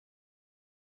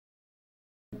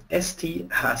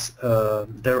ST has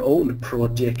their own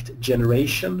project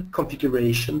generation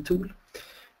configuration tool,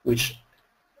 which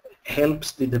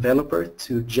helps the developer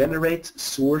to generate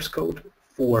source code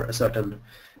for a certain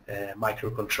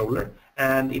microcontroller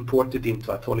and import it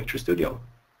into Atollic TrueSTUDIO.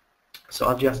 So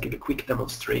I'll just give a quick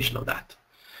demonstration of that.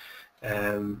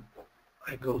 I'm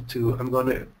going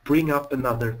to bring up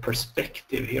another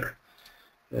perspective here.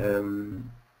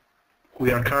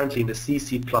 We are currently in the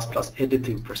C++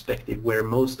 editing perspective, where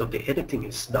most of the editing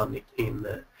is done in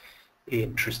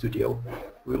TrueSTUDIO.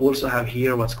 We also have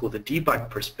here what's called the debug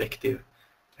perspective,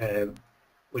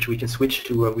 which we can switch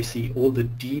to where we see all the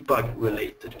debug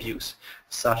related views,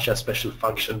 such as special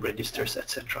function registers,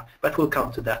 etc. But we'll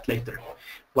come to that later.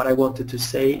 What I wanted to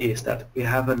say is that we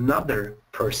have another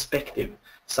perspective,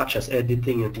 such as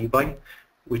editing and debug,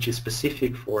 which is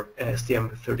specific for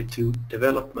STM32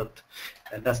 development,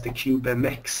 and that's the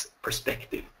CubeMX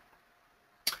perspective.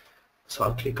 So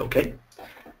I'll click OK.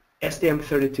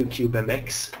 STM32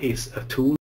 CubeMX is a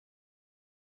tool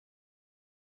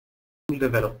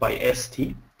developed by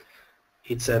ST.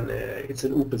 It's an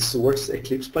open source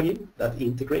Eclipse plugin that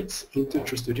integrates into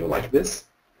TrueSTUDIO like this.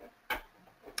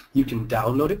 You can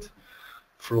download it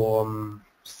from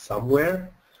somewhere.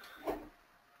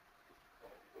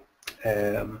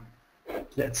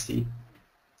 Let's see.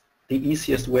 The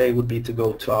easiest way would be to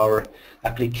go to our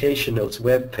application notes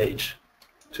web page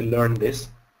to learn this.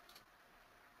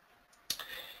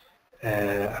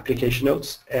 Application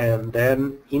notes, and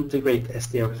then integrate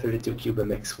STM32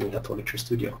 CubeMX with Atollic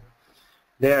TrueSTUDIO.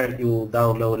 There you will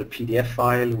download a PDF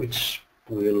file which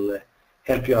will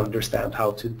help you understand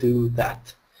how to do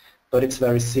that. But it's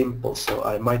very simple, so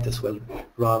I might as well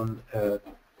run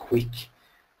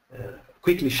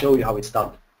quickly show you how it's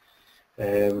done.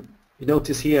 You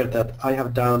notice here that I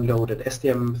have downloaded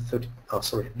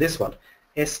this one,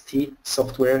 ST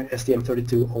software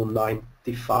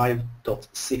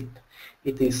STM3209.95.zip.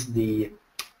 It is the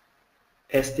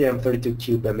STM32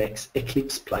 CubeMX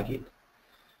Eclipse plugin.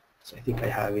 So I think I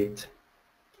have it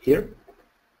here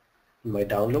in my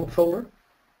download folder.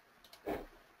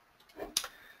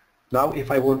 Now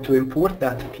if I want to import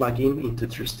that plugin into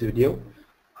TrueSTUDIO,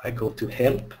 I go to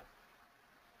Help,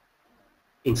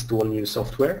 Install New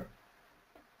Software,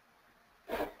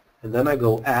 and then I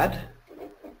go Add.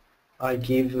 I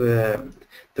give the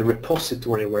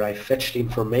repository where I fetched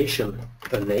information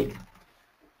a name.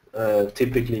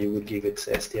 Typically you would give it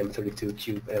STM32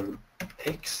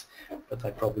 CubeMX, but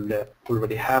I probably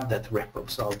already have that repo,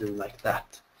 so I'll do like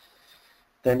that.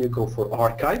 Then you go for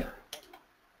Archive,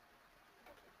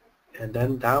 and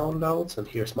then Downloads, and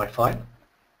here's my file.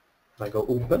 I go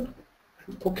Open,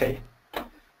 and OK.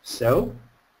 So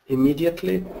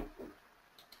immediately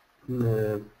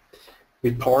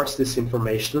we parse this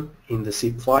information in the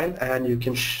zip file, and you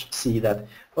can see that,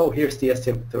 oh, here's the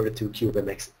STM32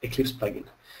 CubeMX Eclipse plugin.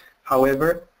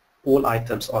 However, all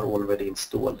items are already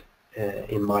installed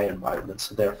in my environment,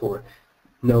 so therefore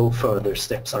no further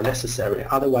steps are necessary.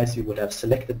 Otherwise you would have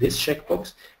selected this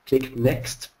checkbox, clicked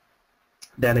Next,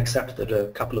 then accepted a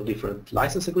couple of different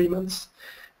license agreements,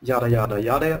 yada yada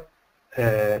yada.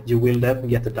 You will then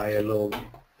get a dialog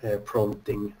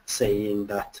prompting saying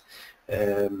that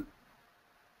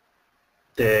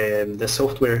the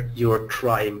software you're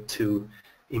trying to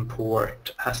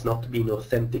import has not been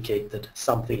authenticated,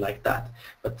 something like that.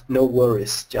 But no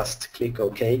worries, just click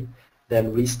OK,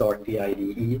 then restart the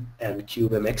IDE, and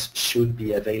CubeMX should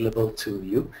be available to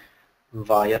you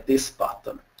via this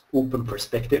button, Open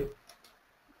Perspective,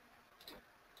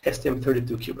 STM32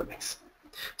 CubeMX.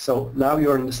 So now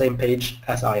you're on the same page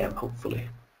as I am, hopefully.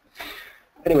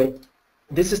 Anyway,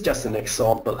 this is just an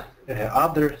example.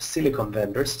 Other silicon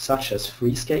vendors, such as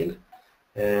Freescale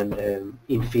and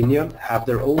Infineon, have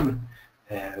their own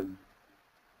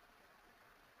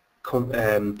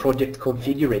project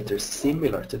configurators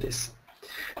similar to this.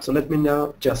 So let me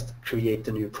now just create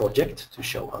a new project to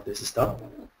show how this is done.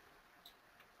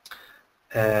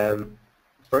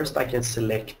 First I can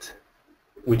select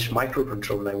which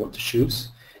microcontroller I want to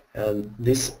choose, and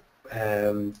this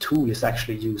tool is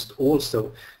actually used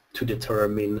also to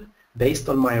determine, based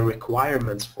on my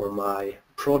requirements for my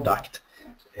product,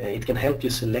 it can help you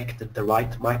select the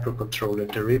right microcontroller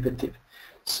derivative.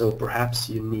 So perhaps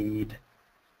you need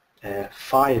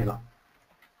 5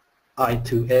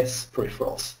 I2S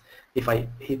peripherals. If I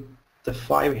hit the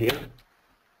 5 here,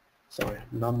 sorry,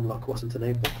 numlock wasn't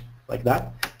enabled, like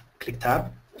that, click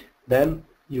Tab, then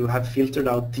you have filtered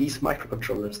out these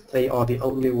microcontrollers. They are the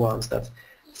only ones that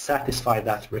satisfy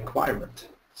that requirement.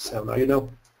 So now you know.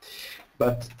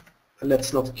 But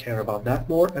let's not care about that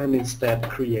more, and instead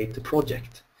create a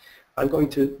project. I'm going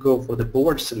to go for the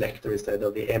board selector instead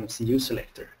of the MCU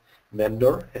selector.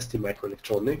 Vendor,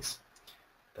 STMicroelectronics.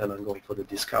 Then I'm going for the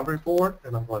discovery board,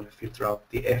 and I'm going to filter out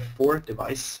the F4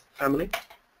 device family.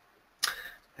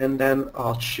 And then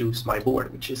I'll choose my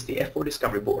board, which is the F4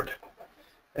 discovery board.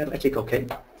 And I click OK.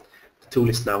 The tool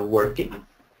is now working.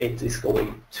 It is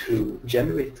going to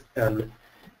generate an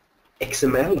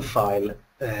XML file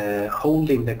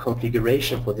holding the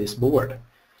configuration for this board.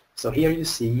 So here you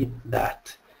see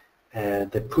that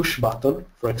the push button,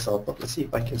 for example, let's see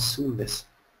if I can zoom this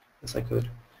as I could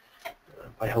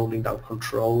by holding down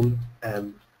Control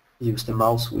and use the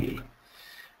mouse wheel.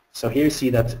 So here you see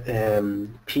that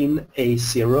pin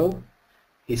A0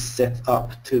 is set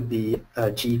up to be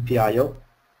a GPIO,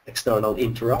 external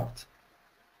interrupt,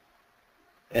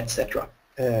 etc.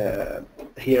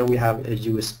 Here we have a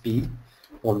USB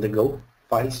on-the-go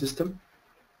file system,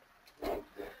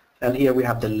 and here we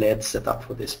have the LED set up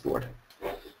for this board.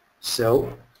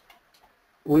 So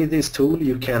with this tool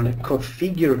you can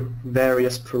configure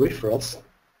various peripherals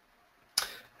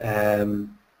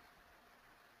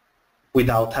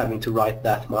without having to write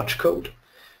that much code.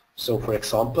 So for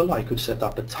example, I could set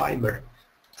up a timer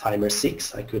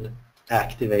 6. I could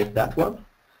activate that one,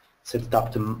 set it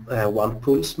up to 1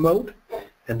 pulse mode,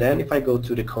 and then if I go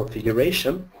to the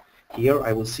configuration, here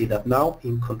I will see that now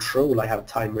in control I have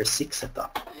timer 6 set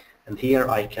up, and here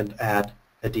I can add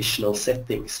additional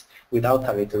settings without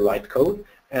having to write code,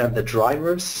 and the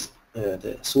drivers,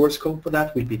 the source code for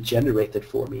that will be generated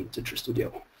for me into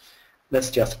TrueSTUDIO. Let's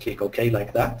just click OK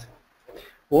like that.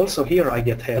 Also here I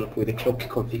get help with the clock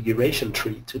configuration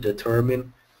tree to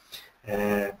determine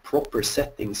proper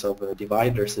settings of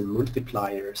dividers and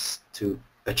multipliers to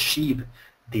achieve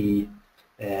the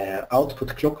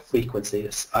output clock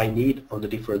frequencies I need on the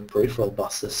different peripheral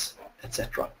buses,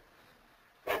 etc.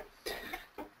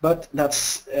 But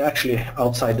that's actually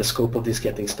outside the scope of this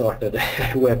getting started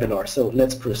webinar, so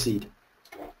let's proceed.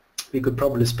 We could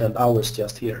probably spend hours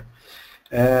just here.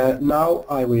 Now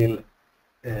I will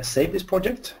save this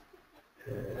project,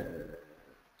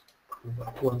 move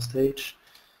up one stage,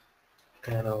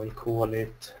 and I will call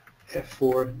it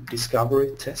F4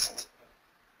 Discovery Test.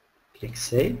 Click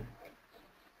Save,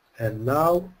 and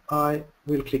now I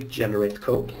will click Generate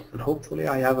Code, and hopefully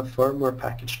I have a firmware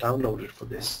package downloaded for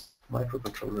this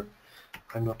microcontroller.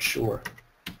 I'm not sure.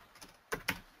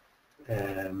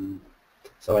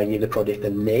 So I give the project a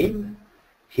name.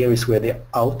 Here is where the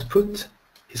output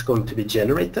is going to be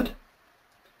generated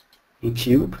in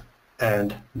Cube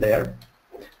and there.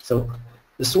 So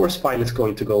the source file is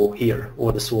going to go here, or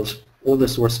all the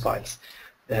source files.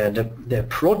 The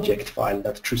project file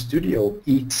that TrueSTUDIO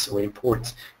eats or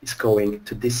imports is going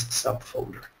to this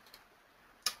subfolder.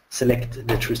 Select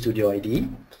the TrueSTUDIO ID,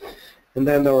 and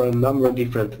then there are a number of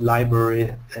different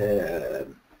library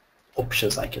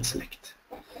options I can select,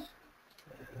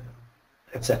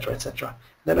 etc., etc.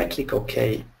 Then I click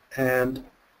OK, and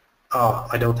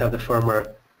I don't have the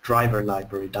firmware driver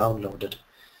library downloaded.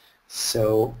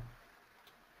 So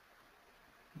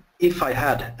if I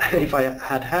had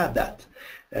had that,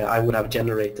 I would have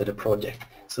generated a project.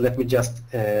 So let me just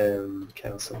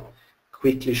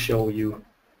quickly show you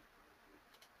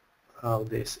how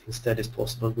this instead is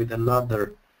possible with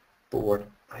another board.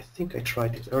 I think I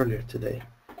tried it earlier today.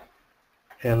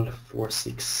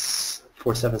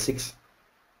 L476.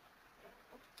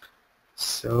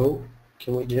 So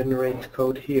can we generate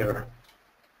code here?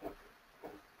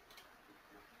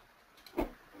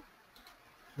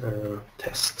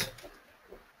 Test.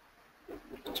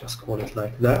 Just call it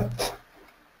like that.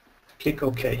 Click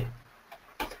OK.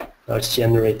 Now it's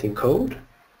generating code.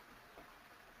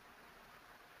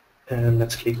 And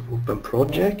let's click Open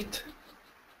Project.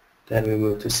 Then we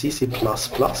move to CC++.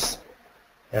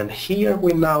 And here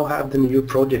we now have the new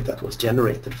project that was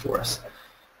generated for us.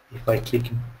 If I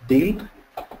click Build,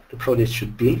 the project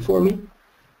should build for me.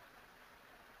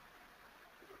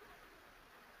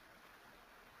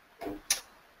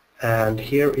 And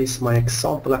here is my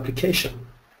example application.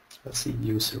 Let's see,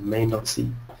 user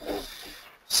main.c.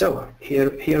 So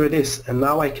here it is, and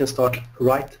now I can start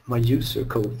write my user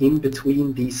code in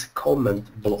between these comment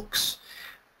blocks.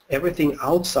 Everything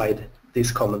outside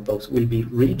this comment box will be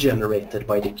regenerated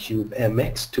by the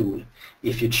CubeMX tool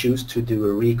if you choose to do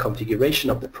a reconfiguration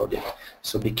of the project.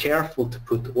 So be careful to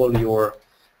put all your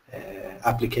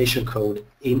application code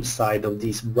inside of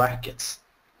these brackets.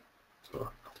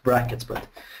 Or not brackets, but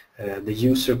the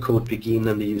user code begin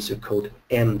and the user code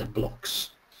end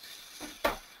blocks.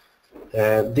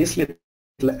 This little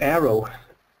arrow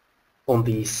on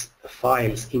these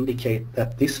files indicate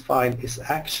that this file is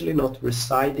actually not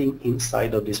residing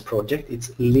inside of this project,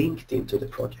 it's linked into the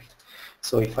project.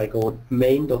 So if I go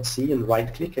main.c and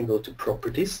right-click and go to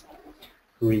Properties,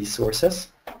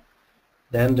 Resources,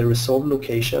 then the resolve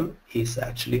location is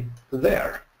actually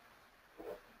there.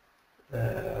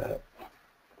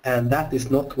 And that is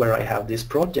not where I have this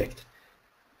project.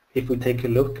 If we take a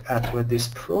look at where this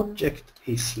project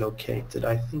is located,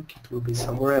 I think it will be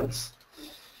somewhere else.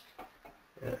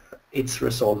 It's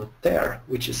resolved there,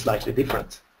 which is slightly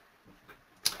different.